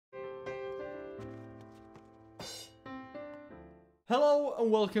Hello and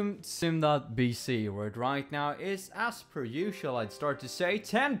welcome to Sim.bc, where it right now is, as per usual, I'd start to say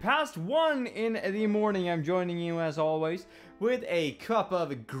 10 past 1 in the morning. I'm joining you as always with a cup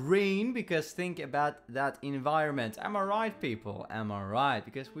of green, because think about that environment. Am I right, people? Am I right?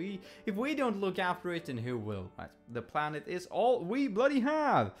 Because if we don't look after it, then who will? Right? The planet is all we bloody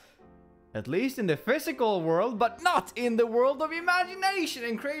have. At least in the physical world, but not in the world of imagination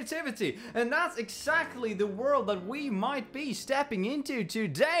and creativity. And that's exactly the world that we might be stepping into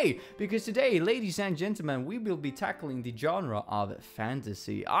today. Because today, ladies and gentlemen, we will be tackling the genre of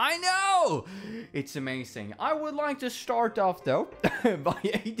fantasy. I know! It's amazing. I would like to start off, though, by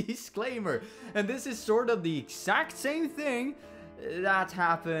a disclaimer. And this is sort of the exact same thing that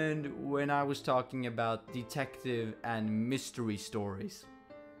happened when I was talking about detective and mystery stories.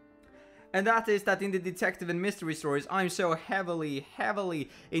 And that is that in the detective and mystery stories, I'm so heavily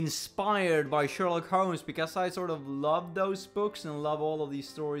inspired by Sherlock Holmes, because I sort of love those books and love all of these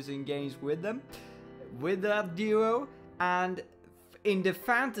stories and games with them, with that duo. And in the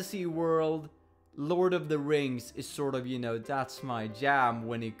fantasy world, Lord of the Rings is sort of, you know, that's my jam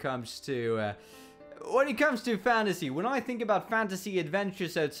when it comes to fantasy. When I think about fantasy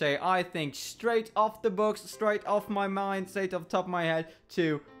adventures, I'd say I think straight off the books, straight off my mind, straight off the top of my head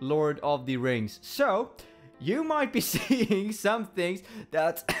to Lord of the Rings. So, you might be seeing some things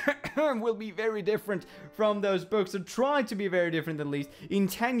that will be very different from those books, or try to be very different, at least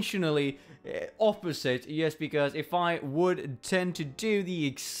intentionally opposite. Yes, because if I would tend to do the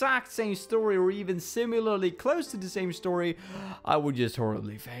exact same story, or even similarly close to the same story, I would just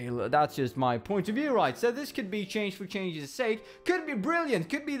horribly fail. That's just my point of view, right? So this could be changed for change's sake, could be brilliant,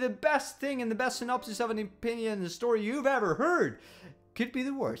 could be the best thing and the best synopsis of an opinion and story you've ever heard, could be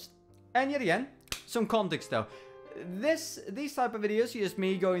the worst. And yet again, some context though. These type of videos, just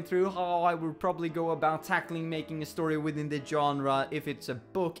me going through how I would probably go about tackling making a story within the genre, if it's a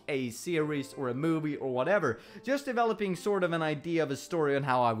book, a series, or a movie, or whatever. Just developing sort of an idea of a story on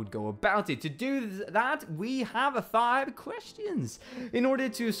how I would go about it. To do that, we have 5 questions in order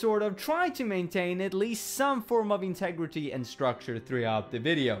to sort of try to maintain at least some form of integrity and structure throughout the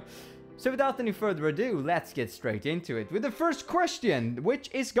video. So without any further ado, let's get straight into it with the first question, which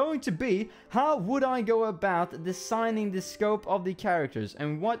is going to be, how would I go about designing the scope of the characters,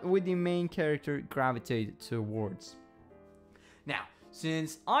 and what would the main character gravitate towards? Now,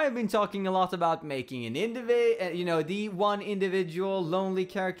 since I've been talking a lot about making an the one individual lonely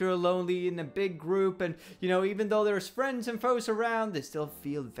character, lonely in a big group, and even though there's friends and foes around, they still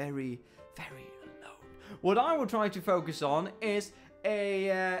feel very, very alone. What I will try to focus on is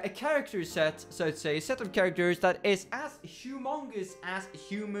a character set, so to say, a set of characters that is as humongous as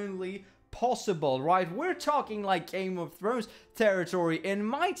humanly possible, right? We're talking like Game of Thrones territory, and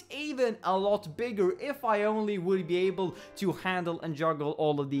might even a lot bigger if I only would be able to handle and juggle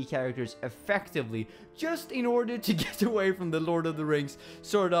all of the characters effectively, just in order to get away from the Lord of the Rings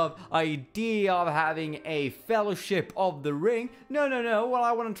sort of idea of having a fellowship of the ring. No, what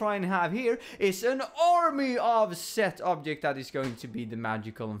I want to try and have here is an army of set object that is going to be the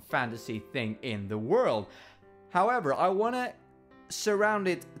magical and fantasy thing in the world. However, I want to surround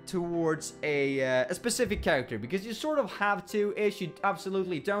it towards a specific character, because you sort of have to ish, you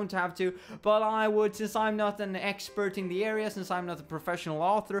absolutely don't have to, but I would, since I'm not an expert in the area, since I'm not a professional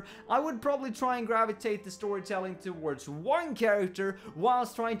author, I would probably try and gravitate the storytelling towards one character,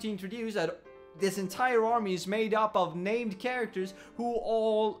 whilst trying to introduce that this entire army is made up of named characters who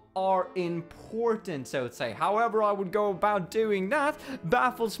all are important, so to say. However I would go about doing that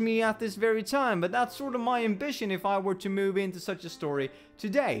baffles me at this very time, but that's sort of my ambition if I were to move into such a story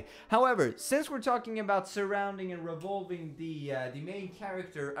today. However, since we're talking about surrounding and revolving the main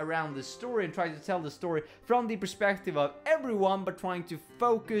character around the story, and trying to tell the story from the perspective of everyone, but trying to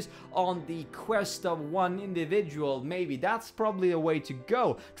focus on the quest of one individual, maybe that's probably a way to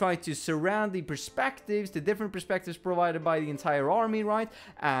go. Try to surround the perspectives, the different perspectives provided by the entire army, right?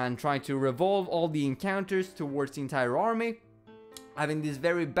 And try to revolve all the encounters towards the entire army, having this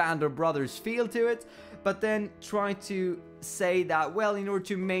very Band of Brothers feel to it, but then try to say that, well, in order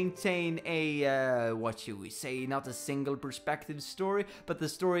to maintain a, what should we say, not a single perspective story, but the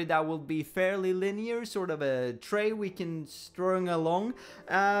story that will be fairly linear, sort of a tray we can string along,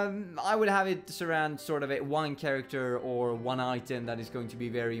 I would have it surround sort of one character or one item that is going to be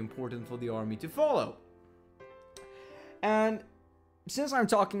very important for the army to follow. And since I'm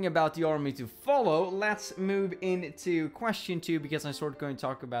talking about the army to follow, let's move into question 2, because I'm sort of going to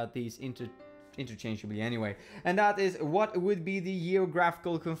talk about these interchangeably anyway, and that is, what would be the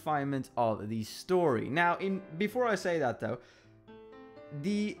geographical confinement of the story? Now, before I say that though,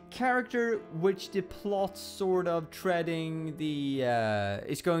 the character which the plot sort of treading the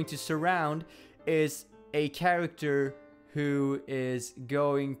is going to surround is a character who is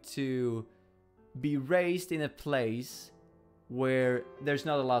going to be raised in a place where there's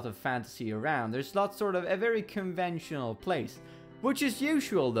not a lot of fantasy around. There's not sort of a very conventional place, which is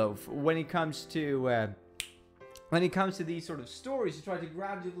usual though when it comes to these sort of stories. You try to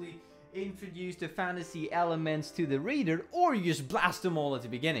gradually introduce the fantasy elements to the reader, or you just blast them all at the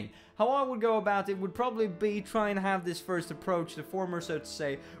beginning. How I would go about it would probably be try and have this first approach, the former so to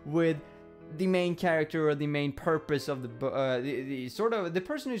say, with the main character or the main purpose of the sort of the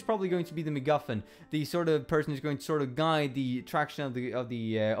person who's probably going to be the MacGuffin, the sort of person who's going to sort of guide the attraction of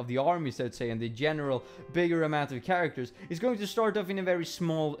the army, so to say, and the general bigger amount of characters is going to start off in a very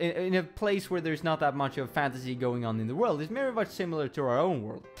small, in a place where there's not that much of fantasy going on in the world. It's very much similar to our own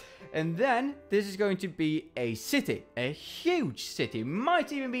world. And then this is going to be a city, a huge city,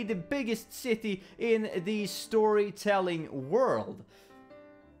 might even be the biggest city in the storytelling world.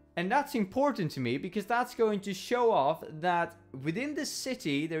 And that's important to me because that's going to show off that within the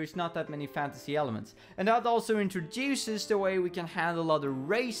city there is not that many fantasy elements. And that also introduces the way we can handle other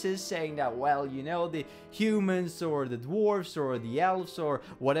races, saying that, well, you know, the humans or the dwarves or the elves or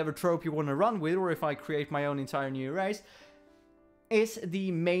whatever trope you want to run with, or if I create my own entire new race, is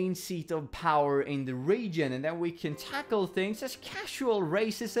the main seat of power in the region, and then we can tackle things as casual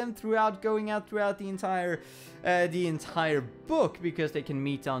racism throughout the entire book, because they can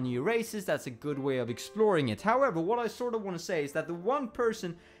meet on new races. That's a good way of exploring it. However, what I sort of want to say is that the one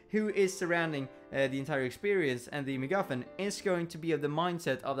person who is surrounding the entire experience and the MacGuffin is going to be of the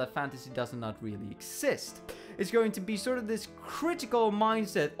mindset of that fantasy does not really exist. It's going to be sort of this critical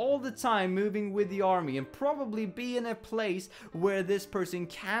mindset all the time, moving with the army, and probably be in a place where this person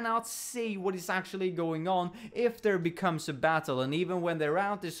cannot see what is actually going on if there becomes a battle. And even when they're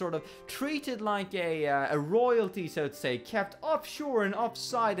out, they're sort of treated like a royalty, so to say, kept offshore and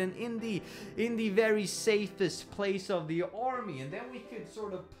offside and in the very safest place of the army. And then we could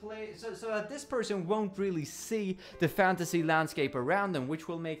sort of play so that this person won't really see the fantasy landscape around them, which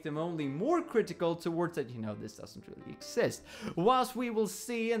will make them only more critical towards that, you know, this doesn't really exist. Whilst we will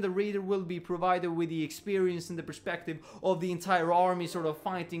see, and the reader will be provided with the experience and the perspective of the entire army sort of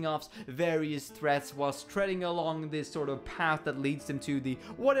fighting off various threats whilst treading along this sort of path that leads them to the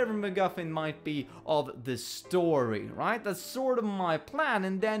whatever MacGuffin might be of the story, right? That's sort of my plan.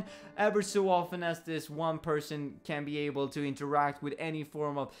 And then ever so often as this one person can be able to interact with any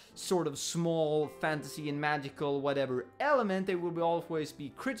form of sort of small fantasy and magical whatever element, they will always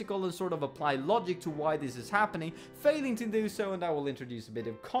be critical and sort of apply logic to why this is happening. Failing to do so, and I will introduce a bit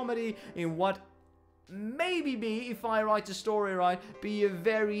of comedy in what maybe be, if I write the story right, be a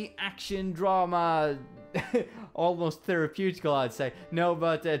very action drama almost therapeutical, I'd say. No,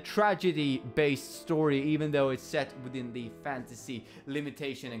 but a tragedy based story, even though it's set within the fantasy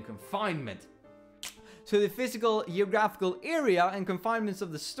limitation and confinement. So the physical geographical area and confinements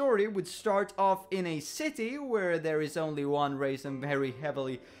of the story would start off in a city where there is only one race and very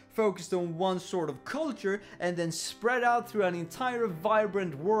heavily focused on one sort of culture, and then spread out through an entire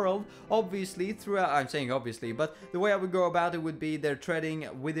vibrant world, obviously throughout. I'm saying obviously, but the way I would go about it would be they're treading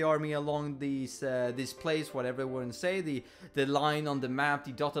with the army along this place, whatever we want to say, the line on the map,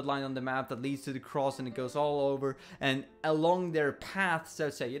 the dotted line on the map that leads to the cross, and it goes all over, and along their path, so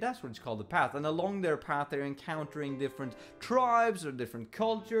to say, yeah, that's what it's called, the path, and along their path they're encountering different tribes or different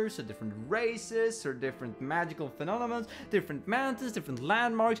cultures or different races or different magical phenomena, different mountains, different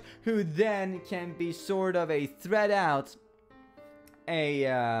landmarks, who then can be sort of a thread out,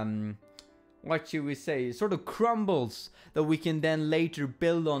 what should we say, sort of crumbles that we can then later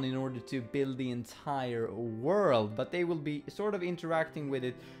build on in order to build the entire world. But they will be sort of interacting with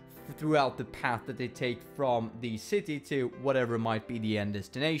it throughout the path that they take from the city to whatever might be the end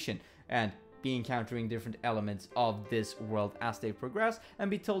destination, and be encountering different elements of this world as they progress, and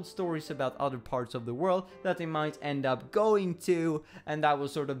be told stories about other parts of the world that they might end up going to, and that will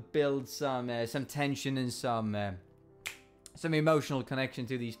sort of build some tension and some emotional connection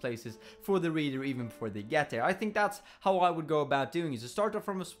to these places for the reader even before they get there. I think that's how I would go about doing it. So start off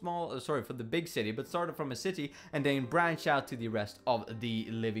from a small, for the big city, but start off from a city and then branch out to the rest of the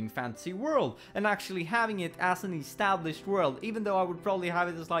living fantasy world, and actually having it as an established world, even though I would probably have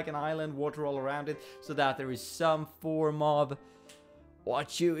it as like an island, water all around it, so that there is some form of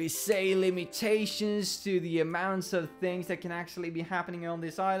what should we say, limitations to the amounts of things that can actually be happening on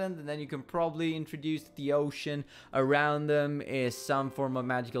this island, and then you can probably introduce the ocean around them is some form of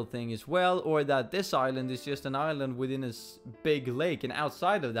magical thing as well, or that this island is just an island within a big lake, and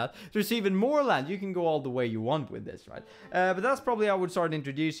outside of that there's even more land. You can go all the way you want with this, right? But that's probably how I would start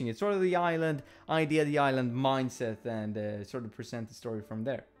introducing it, sort of the island idea, the island mindset, and sort of present the story from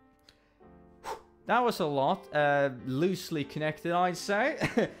there. That was a lot, loosely connected, I'd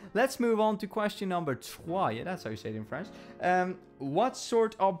say. Let's move on to question number 2. Yeah, that's how you say it in French. What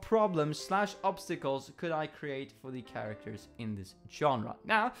sort of problems / obstacles could I create for the characters in this genre?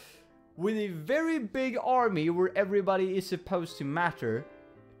 Now, with a very big army where everybody is supposed to matter,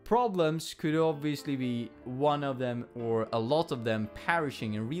 problems could obviously be one of them, or a lot of them,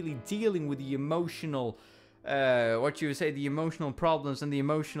 perishing and really dealing with the emotional, what you would say, the emotional problems and the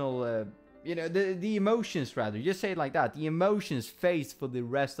emotional... you know, the emotions, rather, just say it like that, the emotions faced for the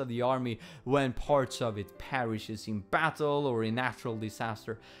rest of the army when parts of it perishes in battle or in natural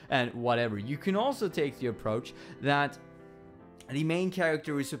disaster and whatever. You can also take the approach that the main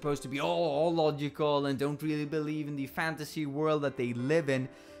character is supposed to be all logical and don't really believe in the fantasy world that they live in.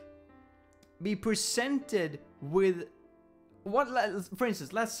 Be presented with... for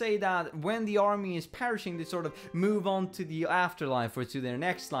instance, let's say that when the army is perishing, they sort of move on to the afterlife or to their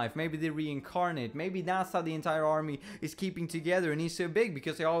next life. Maybe they reincarnate. Maybe that's how the entire army is keeping together and is so big,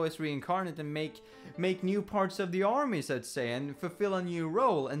 because they always reincarnate and make new parts of the army, so to say, and fulfill a new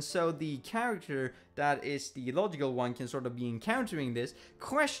role. And so the character that is the logical one can sort of be encountering this,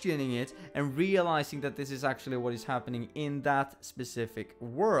 questioning it, and realizing that this is actually what is happening in that specific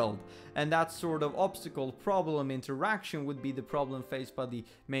world. And that sort of obstacle, problem, interaction would be the problem faced by the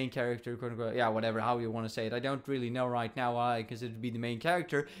main character, quote unquote, yeah, whatever, how you want to say it. I don't really know right now why I consider to be the main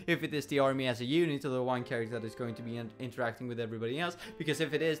character, if it is the army as a unit, or the one character that is going to be interacting with everybody else, because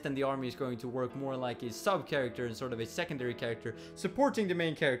if it is, then the army is going to work more like a sub-character and sort of a secondary character, supporting the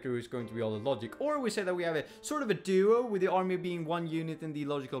main character who is going to be all the logic. Or we say that we have a sort of a duo, with the army being one unit and the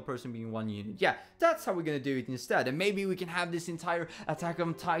logical person being one unit. Yeah, that's how we're gonna do it instead. And maybe we can have this entire Attack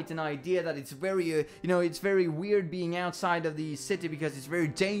on Titan idea that it's very, you know, it's very weird being outside of the city because it's very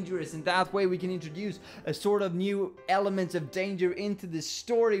dangerous, and that way we can introduce a sort of new element of danger into the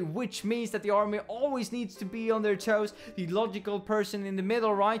story, which means that the army always needs to be on their toes. The logical person in the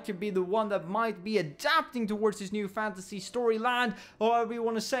middle, right, could be the one that might be adapting towards this new fantasy storyland, or however you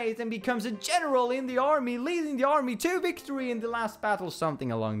want to say it, and becomes a general in the army, leading the army to victory in the last battle,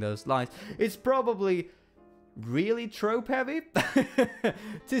 something along those lines. It's probably really trope heavy,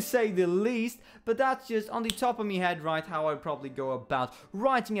 to say the least, but that's just on the top of my head, right, how I probably go about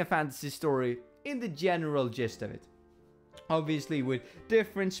writing a fantasy story in the general gist of it. Obviously with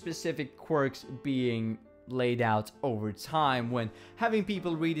different specific quirks being laid out over time, when having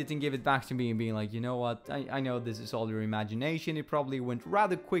people read it and give it back to me and being like, you know what, I know this is all your imagination. It probably went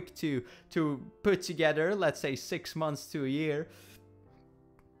rather quick to put together, let's say 6 months to a year.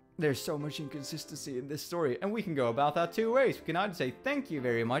 There's so much inconsistency in this story, and we can go about that 2 ways. We can either say, thank you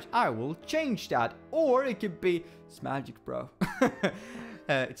very much, I will change that, or it could be, it's magic, bro.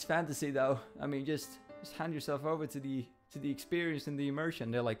 It's fantasy though. I mean, just hand yourself over to the experience and the immersion.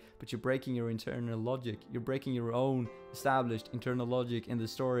 They're like, but you're breaking your internal logic. You're breaking your own established internal logic in the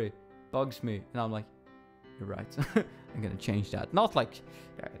story. Bugs me. And I'm like, you're right. I'm gonna change that. Not like,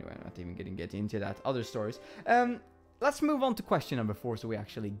 yeah, anyway, I'm not even gonna get into that. Other stories. Let's move on to question number 4, so we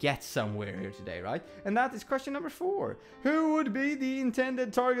actually get somewhere here today, right? And that is question number 4. Who would be the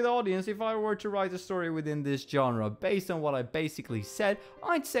intended target audience if I were to write a story within this genre? Based on what I basically said,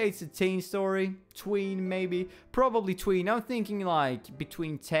 I'd say it's a teen story. Tween, maybe. Probably tween. I'm thinking like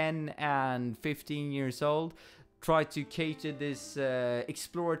between 10 and 15 years old. Try to cater this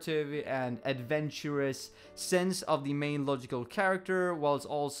explorative and adventurous sense of the main logical character, whilst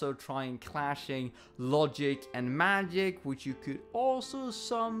also trying clashing logic and magic, which you could also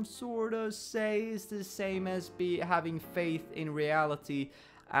some sort of say is the same as having faith in reality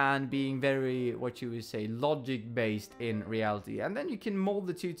and being very, what you would say, logic based in reality. And then you can mold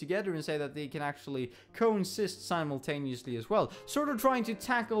the two together and say that they can actually coexist simultaneously as well. Sort of trying to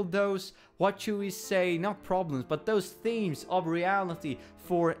tackle those, what you would say, not problems, but those themes of reality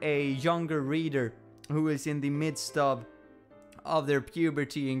for a younger reader who is in the midst of their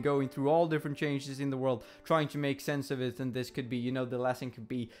puberty and going through all different changes in the world, trying to make sense of it. And this could be, you know, the lesson could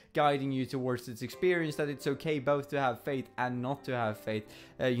be guiding you towards this experience, that it's okay both to have faith and not to have faith.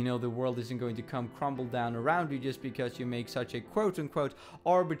 You know, the world isn't going to come crumble down around you just because you make such a quote-unquote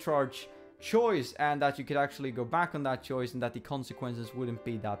arbitrage choice, and that you could actually go back on that choice and that the consequences wouldn't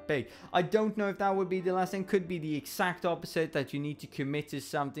be that big. I don't know if that would be the lesson. Could be the exact opposite, that you need to commit to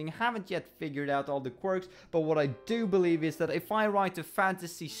something. Haven't yet figured out all the quirks, but what I do believe is that if I write a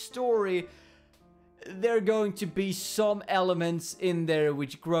fantasy story, there are going to be some elements in there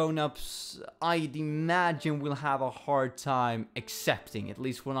which grown-ups, I'd imagine, will have a hard time accepting, at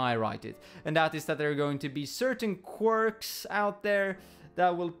least when I write it. And that is that there are going to be certain quirks out there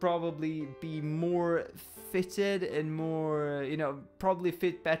that will probably be more fitted and more, you know, probably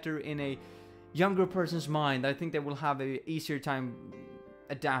fit better in a younger person's mind. I think they will have a easier time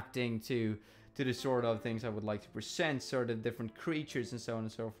adapting to the sort of things I would like to present, sort of different creatures and so on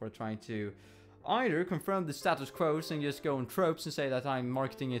and so forth, trying to either confirm the status quo and just go on tropes and say that I'm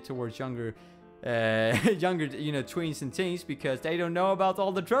marketing it towards younger, you know, tweens and teens because they don't know about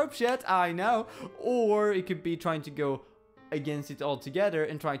all the tropes yet, I know. Or it could be trying to go against it altogether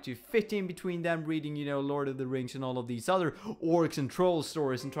and try to fit in between them, reading, you know, Lord of the Rings and all of these other orcs and troll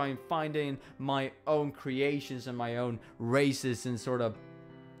stories, and try and find in my own creations and my own races and sort of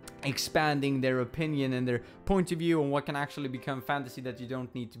expanding their opinion and their point of view on what can actually become fantasy, that you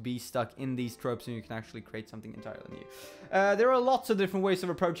don't need to be stuck in these tropes and you can actually create something entirely new. There are lots of different ways of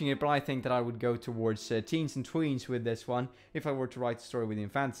approaching it, but I think that I would go towards teens and tweens with this one if I were to write a story within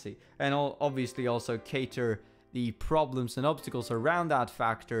fantasy, and obviously also cater the problems and obstacles around that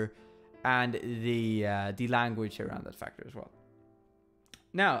factor and the language around that factor as well.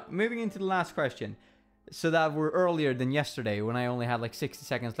 Now, moving into the last question. So that we're earlier than yesterday when I only had like 60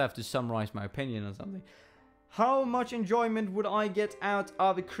 seconds left to summarize my opinion on something. How much enjoyment would I get out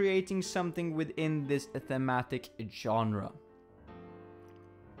of creating something within this thematic genre?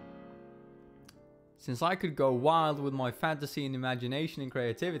 Since I could go wild with my fantasy and imagination and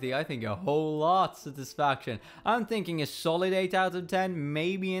creativity, I think a whole lot satisfaction. I'm thinking a solid 8 out of 10,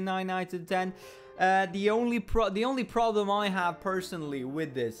 maybe a 9 out of 10. The only problem I have personally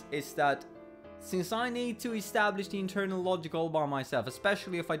with this is that since I need to establish the internal logic all by myself,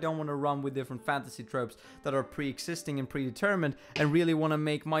 especially if I don't want to run with different fantasy tropes that are pre-existing and predetermined, and really want to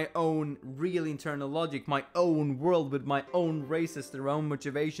make my own real internal logic, my own world with my own races, their own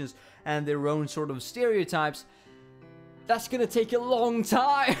motivations, and their own sort of stereotypes, that's gonna take a long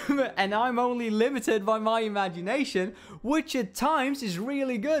time, and I'm only limited by my imagination, which at times is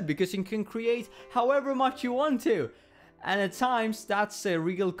really good, because you can create however much you want to. And at times, that's a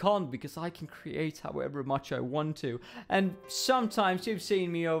real con, because I can create however much I want to. And sometimes, you've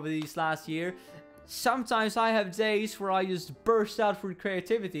seen me over these last year, sometimes I have days where I just burst out with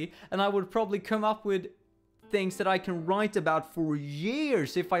creativity, and I would probably come up with things that I can write about for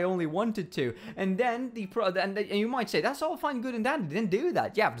years if I only wanted to. And then and you might say, that's all fine, good and dandy, didn't do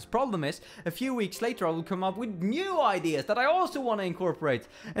that. Yeah, but the problem is, a few weeks later I will come up with new ideas that I also want to incorporate.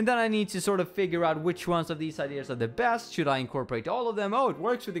 And then I need to sort of figure out which ones of these ideas are the best. Should I incorporate all of them? Oh, it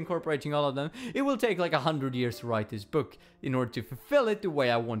works with incorporating all of them. It will take like 100 years to write this book in order to fulfill it the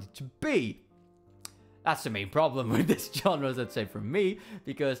way I want it to be. That's the main problem with this genre, I'd say, for me,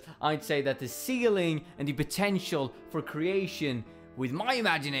 because I'd say that the ceiling and the potential for creation with my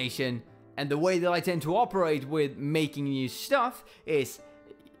imagination and the way that I tend to operate with making new stuff it's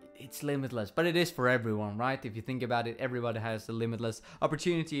limitless. But it is for everyone, right? If you think about it, everybody has a limitless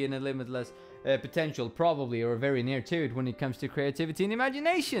opportunity and a limitless potential, probably, or very near to it when it comes to creativity and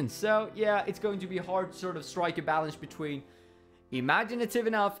imagination. So yeah, it's going to be hard to sort of strike a balance between imaginative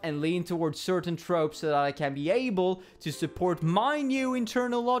enough and lean towards certain tropes so that I can be able to support my new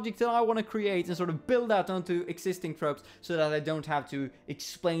internal logic that I want to create and sort of build out onto existing tropes so that I don't have to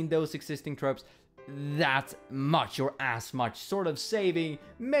explain those existing tropes that much or as much, sort of saving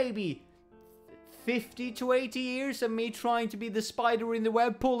maybe 50 to 80 years of me trying to be the spider in the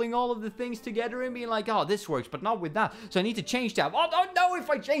web, pulling all of the things together and being like, oh, this works, but not with that, so I need to change that. Oh, no, if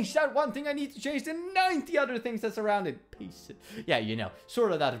I change that one thing, I need to change the 90 other things that's around it. Peace. Yeah, you know,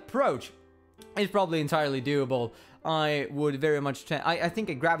 sort of that approach is probably entirely doable. I would very much, I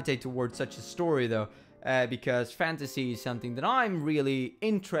think I gravitate towards such a story, though, because fantasy is something that I'm really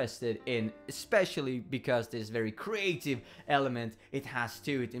interested in, especially because this very creative element it has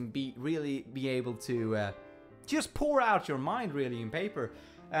to it, and really be able to just pour out your mind really in paper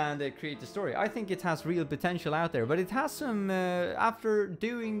and create the story. I think it has real potential out there, but it has some, after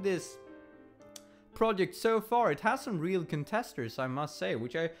doing this project so far, it has some real contesters, I must say,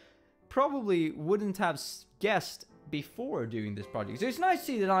 which I probably wouldn't have guessed before doing this project. So it's nice to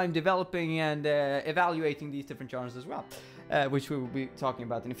see that I'm developing and evaluating these different genres as well, which we will be talking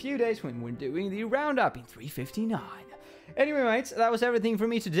about in a few days when we're doing the roundup in 359. Anyway, mates, that was everything for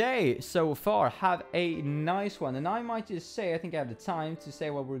me today so far. Have a nice one. And I might just say, I think I have the time to say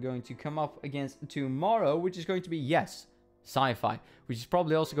what we're going to come up against tomorrow, which is going to be, yes, sci-fi, which is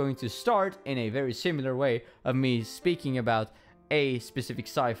probably also going to start in a very similar way of me speaking about a specific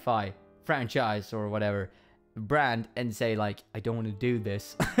sci-fi franchise or whatever brand and say like, I don't want to do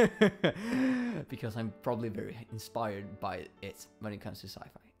this because I'm probably very inspired by it when it comes to sci-fi.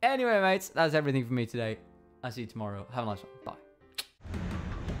 Anyway, mates, that's everything for me today. I'll see you tomorrow. Have a nice one. Bye.